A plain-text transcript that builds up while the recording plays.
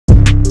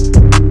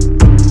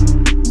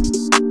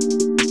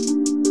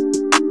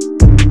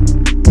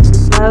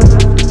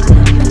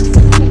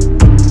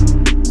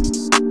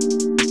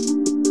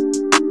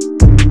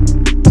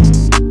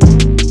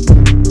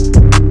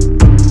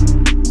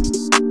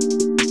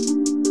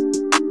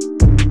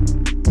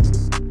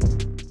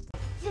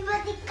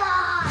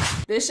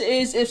This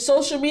is if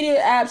social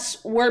media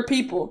apps were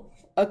people.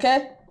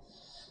 Okay?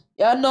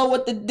 Y'all know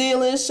what the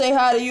deal is. Say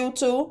hi to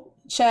YouTube.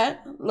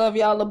 Chat. Love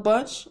y'all a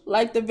bunch.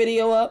 Like the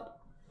video up.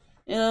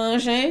 You know what I'm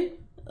saying?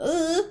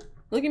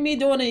 Look at me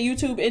doing a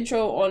YouTube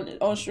intro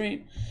on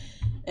stream.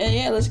 And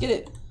yeah, let's get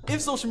it.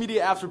 If social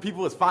media apps for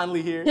people is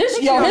finally here.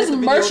 His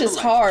merch is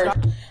hard.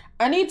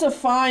 I need to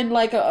find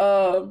like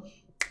a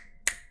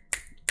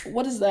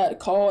what is that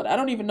called? I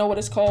don't even know what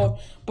it's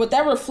called. But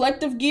that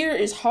reflective gear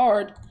is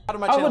hard.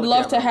 I would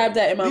love to have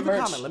that in my merch. Leave a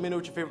comment. Let me know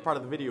what your favorite part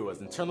of the video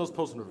was, and turn those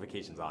post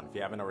notifications on if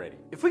you haven't already.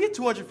 If we get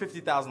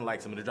 250,000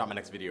 likes, I'm gonna drop my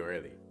next video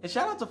early. And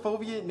shout out to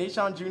Phobia,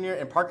 Nashon Jr.,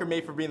 and Parker May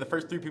for being the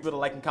first 3 people to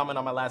like and comment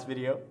on my last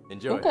video.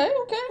 Enjoy. Okay.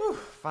 Whew,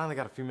 finally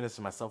got a few minutes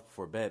to myself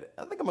before bed.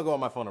 I think I'm gonna go on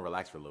my phone and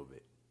relax for a little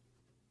bit.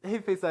 Hey,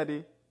 Face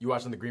ID. You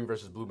watching the green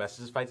versus blue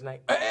messages fight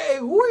tonight? Hey,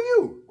 who are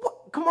you?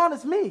 What? Come on,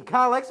 it's me,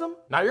 Kyle Exum.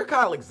 Now you're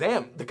Kyle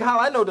Exam. The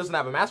Kyle I know doesn't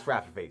have a mask for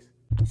half a face.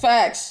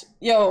 Facts.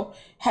 Yo,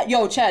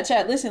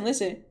 chat,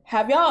 listen.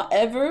 Have y'all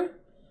ever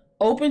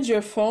opened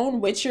your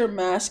phone with your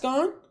mask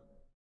on?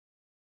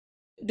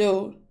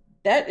 Dude,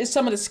 that is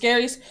some of the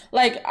scariest.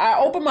 Like, I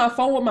opened my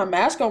phone with my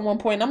mask on one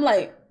point, and I'm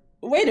like,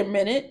 wait a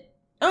minute.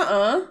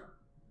 Like,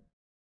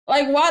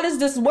 why does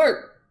this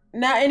work?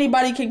 Not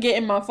anybody can get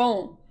in my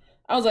phone.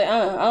 I was like,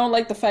 I don't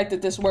like the fact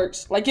that this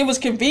works. Like, it was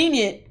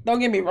convenient, don't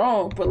get me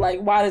wrong, but like,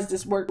 why does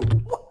this work?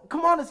 What?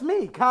 Come on, it's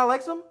me, Kyle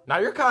Exum. Now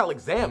you're Kyle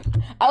Exam.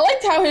 I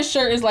liked how his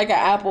shirt is like an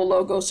Apple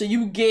logo, so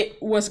you get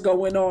what's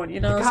going on, you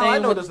know what I'm saying? Kyle I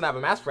know doesn't have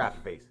a mask for half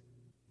a face.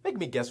 Make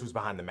me guess who's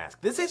behind the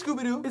mask. This ain't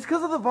Scooby-Doo. It's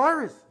because of the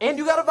virus. And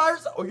you got a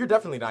virus? Oh, you're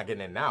definitely not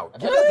getting in now.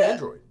 Give us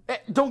Android.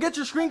 Hey, don't get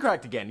your screen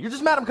cracked again. You're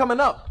just mad I'm coming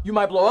up. You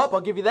might blow up,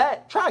 I'll give you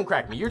that. Try and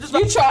crack me. You're just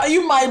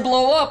you might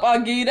blow up, I'll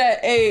give you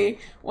that. Hey,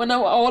 when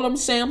all them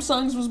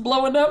Samsungs was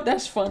blowing up,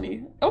 that's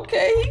funny.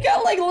 Okay, he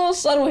got like little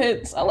subtle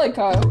hits. I like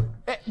Kyle.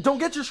 Hey, don't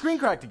get your screen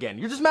cracked again.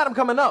 You're just mad I'm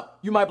coming up.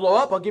 You might blow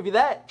up, I'll give you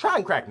that. Try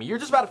and crack me. You're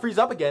just about to freeze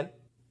up again.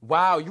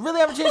 Wow, you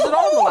really haven't changed at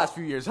all in the last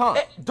few years, huh?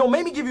 Hey, don't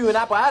make me give you an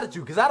Apple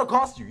attitude, because that'll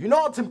cost you. You know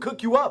I'll Tim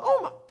Cook you up. Oh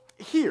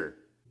my, here.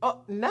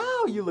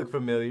 Now you look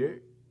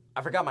familiar.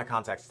 I forgot my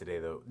contacts today,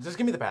 though. Just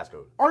give me the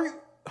passcode. Are you?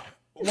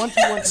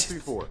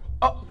 121234.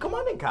 Oh, come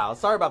on in, Kyle.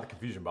 Sorry about the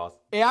confusion, boss.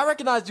 Hey, I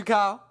recognized you,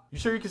 Kyle. You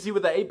sure you can see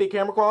with that 8-bit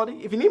camera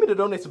quality? If you need me to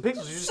donate some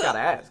pixels, you just gotta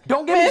ask.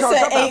 Don't get me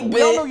charged up, Apple.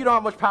 We all know you don't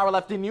have much power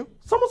left in you.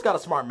 Someone's got a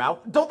smart mouth.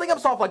 Don't think I'm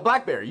soft like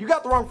BlackBerry. You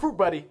got the wrong fruit,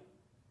 buddy.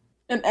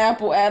 An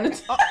Apple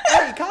attitude.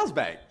 Hey, Kyle's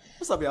back.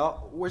 What's up,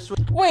 y'all?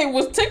 Wait,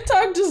 was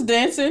TikTok just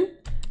dancing?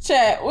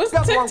 Chat, was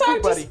TikTok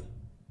just... buddy?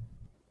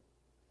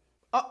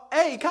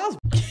 Hey, Kyle's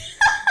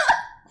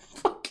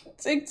fucking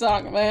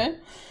TikTok, man.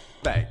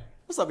 Back.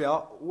 What's up,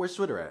 y'all? Where's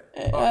Twitter at?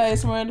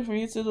 It's random from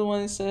you to the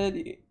one that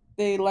said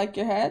they like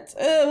your hats.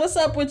 What's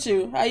up with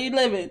you? How you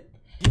living?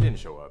 He didn't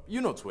show up.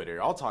 You know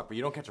Twitter. I'll talk, but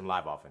you don't catch him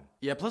live often.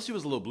 Yeah, plus he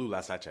was a little blue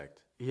last I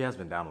checked. He has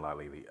been down a lot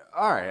lately.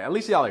 Alright, at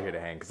least y'all are here to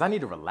hang, because I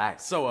need to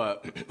relax. So,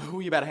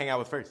 who you about to hang out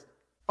with first?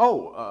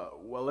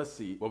 Well, let's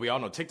see. Well, we all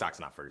know TikTok's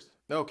not first.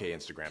 Okay,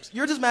 Instagrams.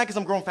 You're just mad because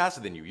I'm growing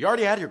faster than you. You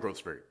already had your growth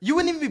spurt. You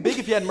wouldn't even be big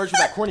if you hadn't merged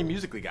with that corny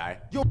Musical.ly guy.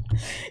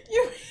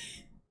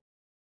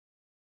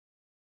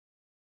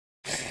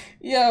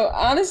 Yo,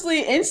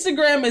 honestly,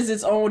 Instagram is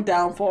its own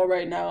downfall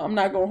right now. I'm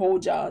not gonna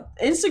hold y'all.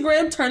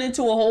 Instagram turned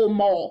into a whole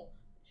mall.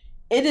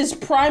 Its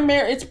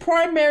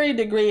primary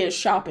degree is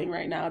shopping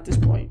right now at this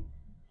point.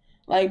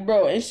 Like,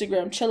 bro,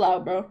 Instagram, chill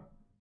out, bro.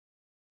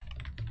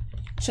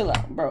 Chill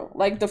out, bro.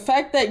 Like, the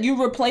fact that you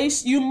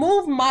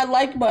move my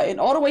like button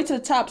all the way to the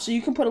top so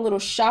you can put a little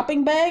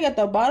shopping bag at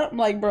the bottom.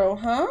 Like, bro,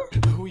 huh?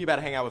 Who you about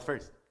to hang out with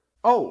first?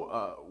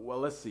 Well,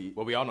 let's see.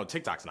 Well, we all know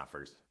TikTok's not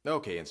first.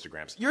 Okay,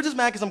 Instagrams. You're just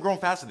mad because I'm growing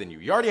faster than you.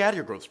 You already had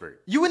your growth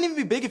spurt. You wouldn't even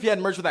be big if you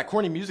hadn't merged with that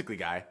corny Musical.ly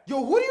guy.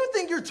 Yo, who do you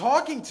think you're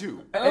talking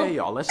to? Hey,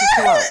 y'all, let's just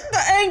chill out.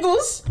 The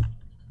angles.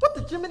 What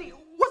the Jiminy?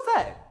 What's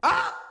that?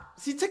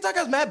 See, TikTok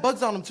has mad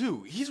bugs on him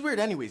too. He's weird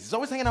anyways. He's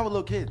always hanging out with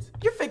little kids.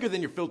 You're faker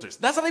than your filters.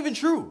 That's not even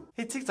true.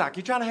 Hey, TikTok,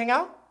 you trying to hang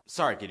out?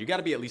 Sorry, kid. You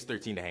gotta be at least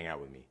 13 to hang out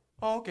with me.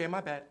 Oh, okay,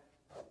 my bad.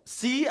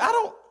 See, I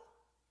don't...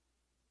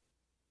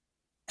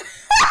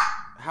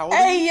 How old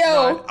are you?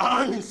 Yo.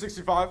 I'm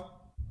 65.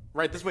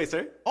 Right this way,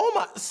 sir. Oh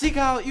my... See,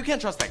 Kyle, you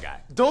can't trust that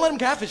guy. Don't let him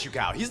catfish you,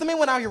 Kyle. He's the main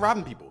one out here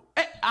robbing people.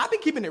 Hey, I've been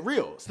keeping it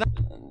real.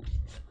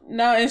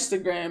 Now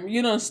Instagram.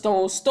 You done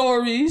stole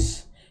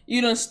stories.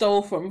 You done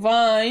stole from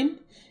Vine.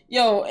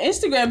 Yo,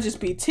 Instagram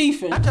just be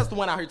teething. I'm just the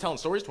one out here telling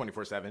stories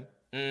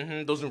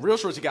 24/7. Those real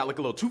shorts you got look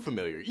a little too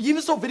familiar. You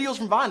even stole videos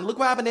from Vine. Look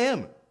what happened to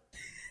him.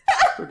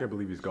 Still can't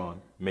believe he's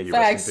gone. May you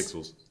rest in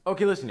pixels.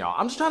 Okay, listen, y'all.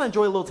 I'm just trying to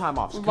enjoy a little time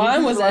off. So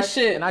Vine was that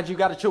shit. And you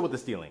gotta chill with the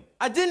stealing.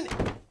 I didn't...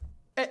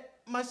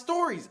 my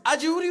stories.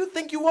 Who do you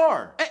think you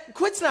are?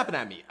 Quit snapping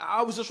at me.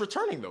 I was just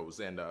returning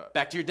those. And,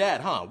 back to your dad,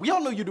 huh? We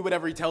all know you do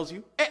whatever he tells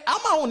you. I'm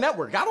my own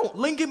network. I don't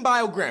link in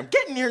biogram.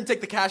 Get in here and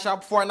take the cash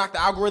out before I knock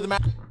the algorithm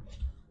out.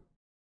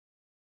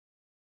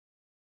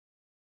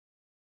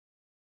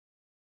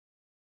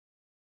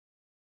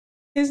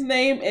 His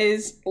name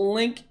is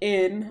Link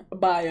in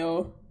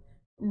Bio.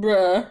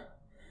 Bruh.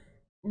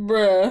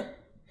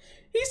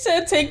 He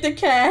said take the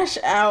cash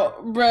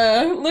out,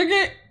 bruh. Look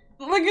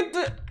at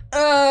the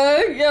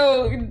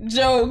yo,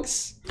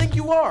 jokes. Think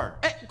you are?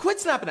 Hey, quit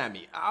snapping at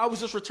me. I was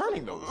just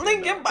returning those.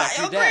 Lincoln That's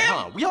your Biogram. dad,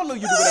 huh? We all know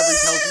you do whatever he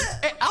tells you.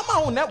 Hey, I'm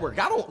my own network.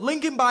 I don't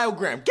Lincoln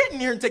Biogram. Get in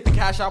here and take the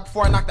cash out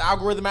before I knock the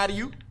algorithm out of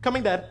you.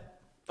 Coming dead.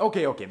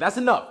 Okay, that's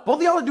enough. Both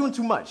of y'all are doing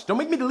too much. Don't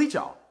make me delete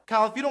y'all.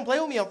 Kyle, if you don't play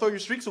with me, I'll throw your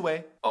streaks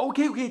away.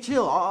 Okay,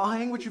 chill. I'll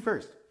hang with you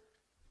first.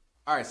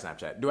 All right,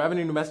 Snapchat. Do I have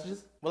any new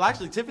messages? Well,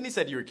 actually, Tiffany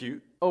said you were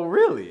cute. Oh,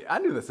 really? I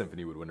knew that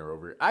Symphony would win her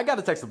over. I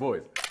gotta text the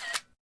boys.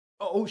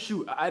 Oh,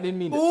 shoot. I didn't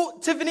mean to. Ooh,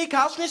 Tiffany,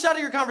 Kyle screenshot of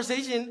your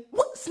conversation.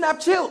 What? Snap,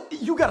 chill.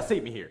 You gotta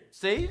save me here.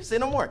 Save? Say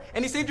no more.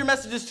 And he saved your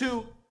messages,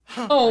 too.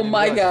 Oh,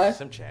 my God.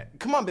 SimChat.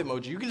 Come on,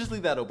 Bitmoji. You can just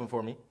leave that open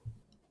for me.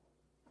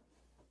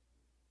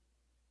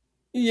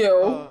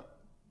 Yo.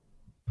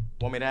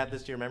 Want me to add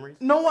this to your memories?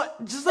 No,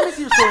 what? Just let me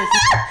see your story.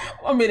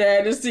 Want me to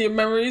add this to your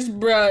memories?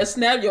 Bruh,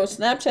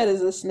 Snapchat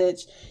is a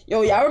snitch.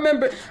 Yo, y'all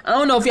remember, I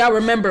don't know if y'all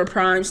remember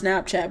Prime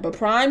Snapchat, but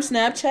Prime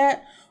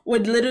Snapchat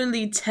would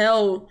literally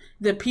tell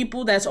the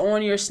people that's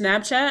on your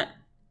Snapchat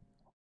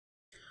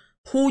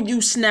who you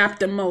snap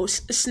the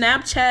most.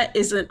 Snapchat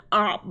is an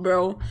op,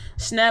 bro.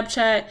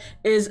 Snapchat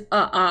is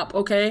a op,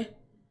 okay?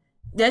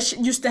 That shit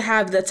used to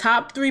have the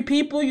top 3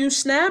 people you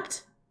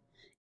snapped.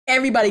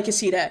 Everybody can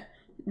see that,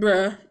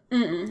 bruh.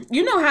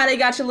 You know how they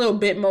got your little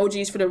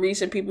Bitmojis for the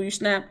recent people you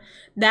snap?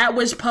 That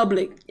was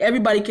public.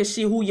 Everybody could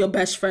see who your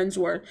best friends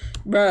were.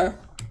 Bruh.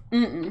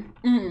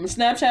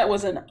 Snapchat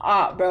was an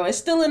op, bro. It's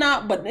still an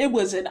op, but it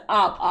was an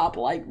op,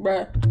 like,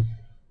 bruh.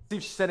 See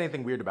if she said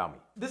anything weird about me.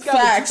 This guy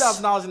made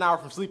 $2,000 an hour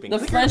from sleeping. The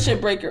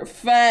friendship breaker.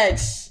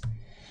 Facts.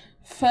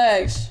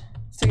 Let's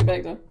take it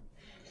back, though.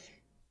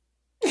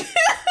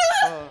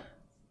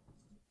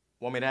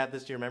 Want me to add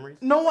this to your memories?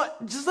 No,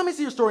 what? Just let me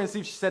see your story and see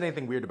if she said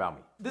anything weird about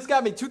me. This guy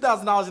made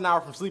 $2,000 an hour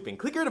from sleeping.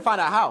 Click here to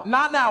find out how.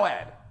 Not now,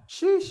 ad.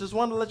 Sheesh, just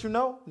wanted to let you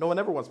know. No one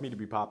ever wants me to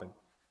be popping.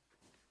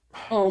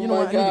 Oh, you know my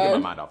what? I God. need to get my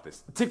mind off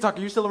this. TikTok, are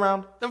you still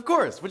around? Of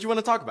course. What you want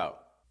to talk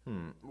about?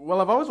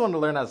 Well, I've always wanted to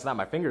learn how to snap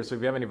my fingers, so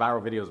if you have any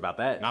viral videos about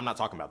that. No, I'm not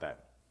talking about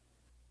that.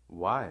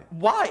 Why?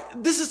 Why?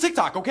 This is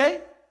TikTok, okay?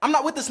 I'm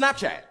not with the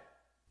Snapchat.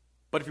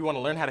 But if you want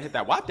to learn how to hit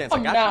that WAP dance,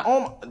 I got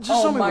you.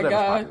 Just show me whatever's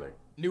popular.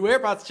 New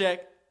AirPods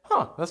check.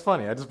 Huh, that's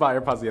funny. I just bought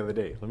AirPods the other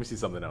day. Let me see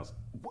something else.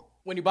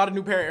 When you bought a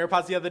new pair of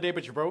AirPods the other day,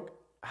 but you're broke?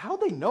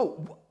 How'd they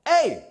know?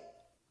 Hey!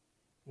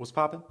 What's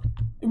poppin'?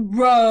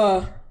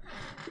 Bruh.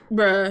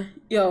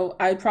 Yo,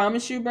 I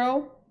promise you,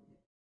 bro.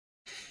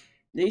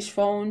 These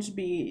phones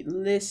be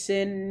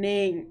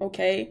listening,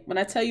 okay? When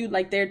I tell you,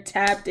 like, they're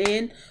tapped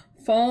in,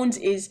 phones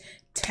is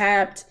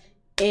tapped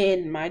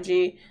in, my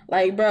G.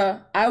 Like,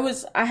 bruh,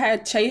 I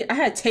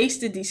had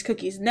tasted these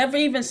cookies. Never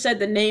even said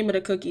the name of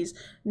the cookies.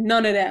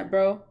 None of that,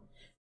 bro.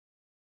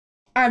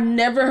 I've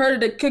never heard of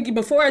the cookie.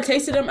 Before I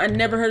tasted them, I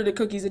never heard of the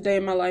cookies a day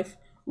in my life.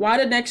 Why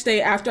the next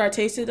day after I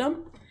tasted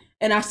them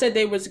and I said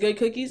they was good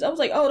cookies, I was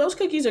like, oh, those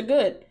cookies are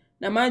good.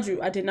 Now, mind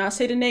you, I did not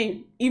say the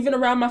name. Even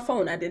around my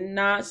phone, I did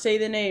not say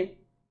the name.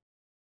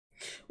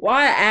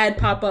 Why an ad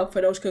pop up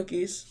for those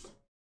cookies?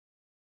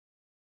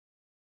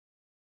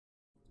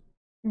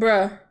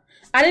 Bruh.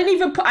 I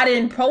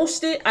didn't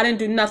post it. I didn't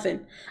do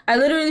nothing. I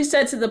literally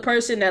said to the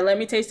person that let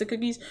me taste the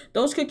cookies,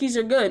 those cookies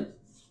are good.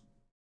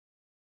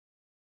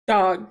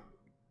 Dog.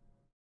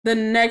 The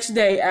next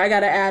day, I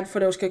got an ad for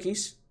those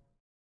cookies.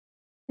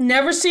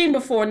 Never seen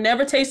before,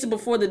 never tasted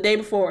before the day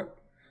before.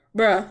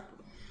 Bruh.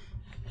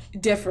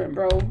 Different,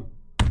 bro.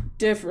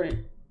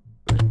 Different.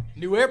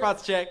 New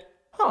AirPods check.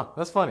 Huh,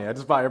 that's funny. I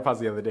just bought AirPods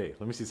the other day.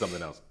 Let me see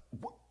something else.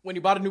 When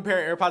you bought a new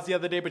pair of AirPods the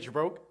other day, but you're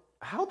broke?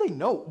 How'd they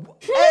know?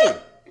 Hey!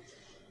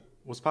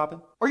 What's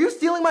poppin'? Are you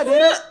stealing my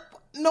data?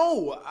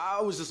 No,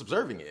 I was just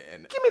observing it.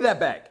 And give me that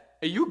back.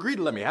 Hey, you agreed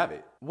to let me have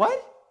it.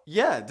 What?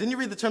 Yeah, didn't you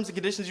read the terms and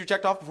conditions you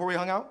checked off before we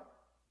hung out?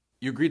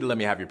 You agreed to let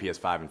me have your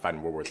PS5 and fight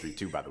in World War III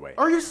too, by the way.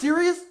 Are you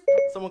serious?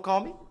 Someone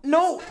call me?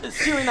 No,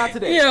 Siri, not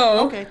today.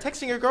 Yo. Okay,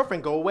 texting your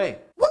girlfriend, go away.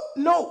 What?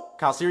 No.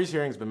 Kyle, Siri's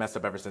hearing's been messed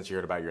up ever since she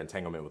heard about your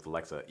entanglement with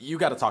Alexa. You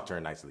gotta talk to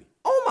her nicely.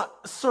 Oh my,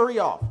 Siri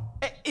off.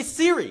 It's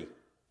Siri.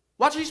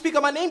 Watch her speak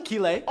on my name,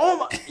 Keeley. Oh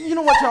my, you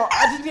know what, y'all?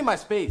 I just need my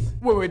space.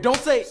 Wait, don't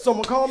say,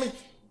 someone call me.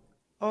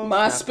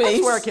 My space.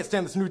 I swear I can't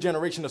stand this new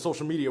generation of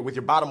social media with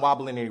your bottom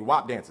wobbling and your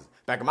WAP dances.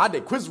 Back in my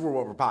day, quizzes were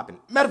what were popping.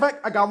 Matter of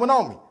fact, I got one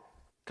on me.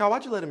 Kyle,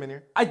 why'd you let him in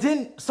here? I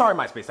didn't. Sorry,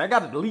 MySpace. I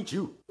gotta delete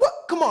you. What?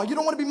 Come on, you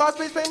don't want to be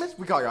MySpace famous?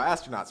 We call y'all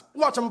astronauts.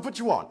 Watch, I'm gonna put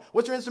you on.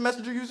 What's your instant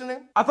messenger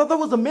username? I thought that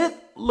was a myth.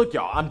 Look,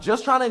 y'all, I'm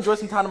just trying to enjoy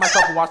some time to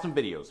myself and watch some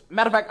videos.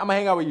 Matter of fact, I'm gonna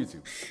hang out with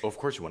YouTube. Oh, of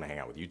course you want to hang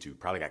out with YouTube.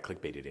 Probably got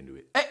clickbaited into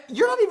it. Hey,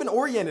 you're not even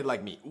oriented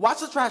like me.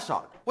 Watch the trash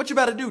talk. What you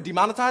about to do?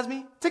 Demonetize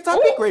me?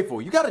 TikTok, be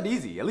grateful. You got it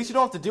easy. At least you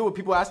don't have to deal with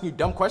people asking you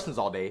dumb questions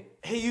all day.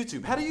 Hey,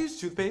 YouTube, how do you use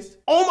toothpaste?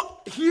 Oh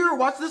my, here,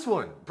 watch this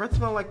one. Breath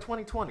smell like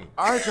 2020.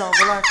 All right, y'all,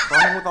 relax. I'll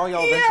hang with all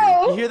y'all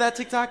eventually. You hear that,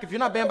 TikTok? If you're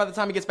not banned by the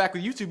time he gets back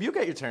with YouTube, you'll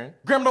get your turn.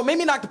 Graham, don't make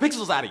me knock the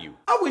pixels out of you.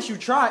 I wish you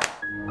tried.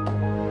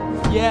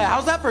 Yeah,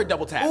 how's that for a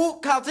double tap? Ooh,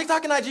 Kyle,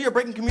 TikTok and IG are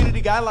breaking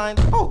community guidelines.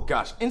 Oh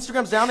gosh,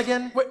 Instagram's down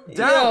again? Wait,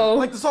 down? Yo.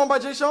 Like the song by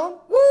Jay Sean?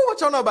 Woo, what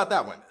y'all know about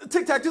that one?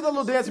 Tic-tac, do that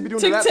little dance you be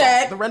doing to Tic-tac.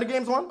 that. The Render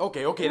Games one?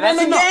 Okay, that's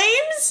Render enough.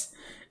 Games?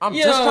 I'm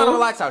just trying to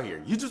relax out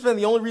here. You just been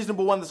the only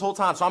reasonable one this whole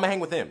time, so I'm gonna hang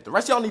with him. The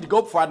rest of y'all need to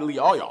go before I delete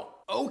all y'all.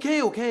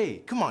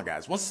 Okay. Come on,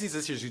 guys. Once he sees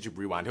this here's YouTube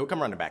Rewind, he'll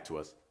come running back to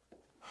us.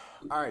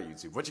 All right,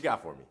 YouTube, what you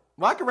got for me?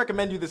 Well, I can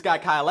recommend you this guy,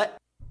 Kyle.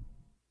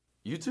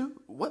 YouTube?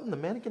 What in the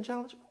mannequin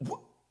challenge? What?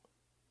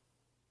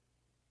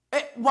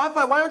 Hey,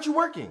 Wi-Fi, why aren't you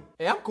working?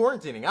 Hey, I'm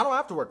quarantining. I don't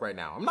have to work right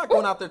now. I'm not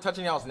going out there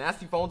touching y'all's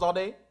nasty phones all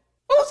day.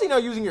 I've seen y'all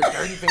using your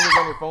dirty fingers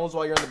on your phones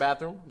while you're in the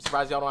bathroom. I'm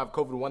surprised y'all don't have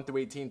COVID 1 through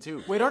 18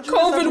 too. Wait, aren't you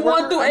COVID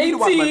 1 through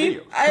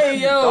 18? Hey,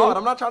 yo. God,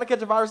 I'm not trying to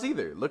catch a virus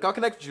either. Look, I'll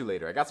connect with you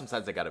later. I got some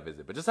sites I gotta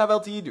visit, but just have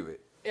LTE do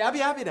it. Hey, I'd be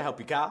happy to help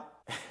you, Kyle.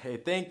 Hey,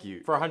 thank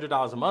you. For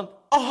 $100 a month.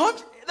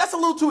 $100? That's a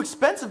little too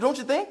expensive, don't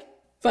you think?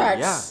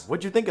 Facts. Yeah,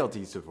 what'd you think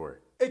LTE stood for?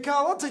 Hey,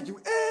 Kyle, I'll take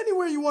you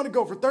anywhere you want to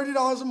go for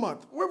 $30 a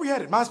month. Where we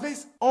headed,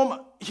 MySpace?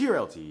 Here,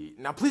 LTE.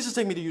 Now, please just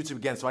take me to YouTube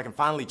again so I can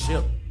finally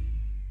chill.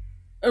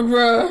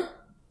 Bruh.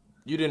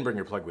 You didn't bring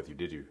your plug with you,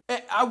 did you?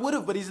 I would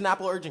have, but he's in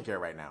Apple urgent care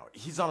right now.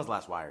 He's on his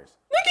last wires.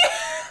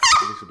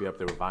 He should be up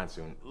there with Vine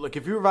soon. Look,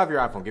 if you revive your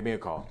iPhone, give me a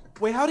call.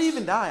 Wait, how'd he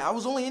even die? I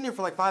was only in here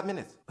for like 5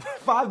 minutes.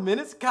 5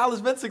 minutes? Kyle,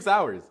 it's been 6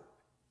 hours.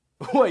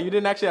 What, you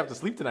didn't actually have to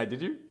sleep tonight,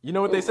 did you? You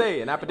know what they say,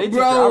 an app a day takes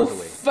your hours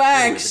away.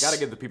 Facts. Anyways, I gotta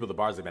give the people the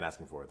bars they've been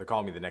asking for. They're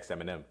calling me the next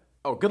Eminem.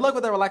 Oh, good luck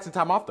with that relaxing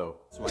time off, though.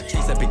 So I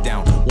chased that pig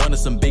down, wanted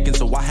some bacon,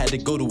 so I had to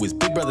go to his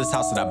big brother's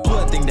house and I blew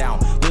that thing down.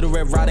 Little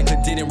Red Riding Hood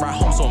didn't ride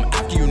home, so I'm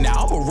after you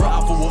now. I'm a real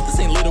alpha wolf, this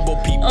ain't Little Bo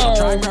Peep.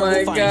 Oh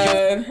my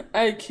god,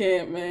 I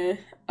can't, man.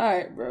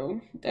 Alright, bro.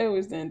 That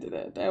was the end of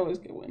that. That was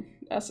a good one.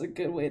 That's a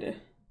good way to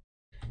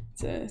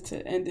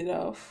end it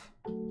off.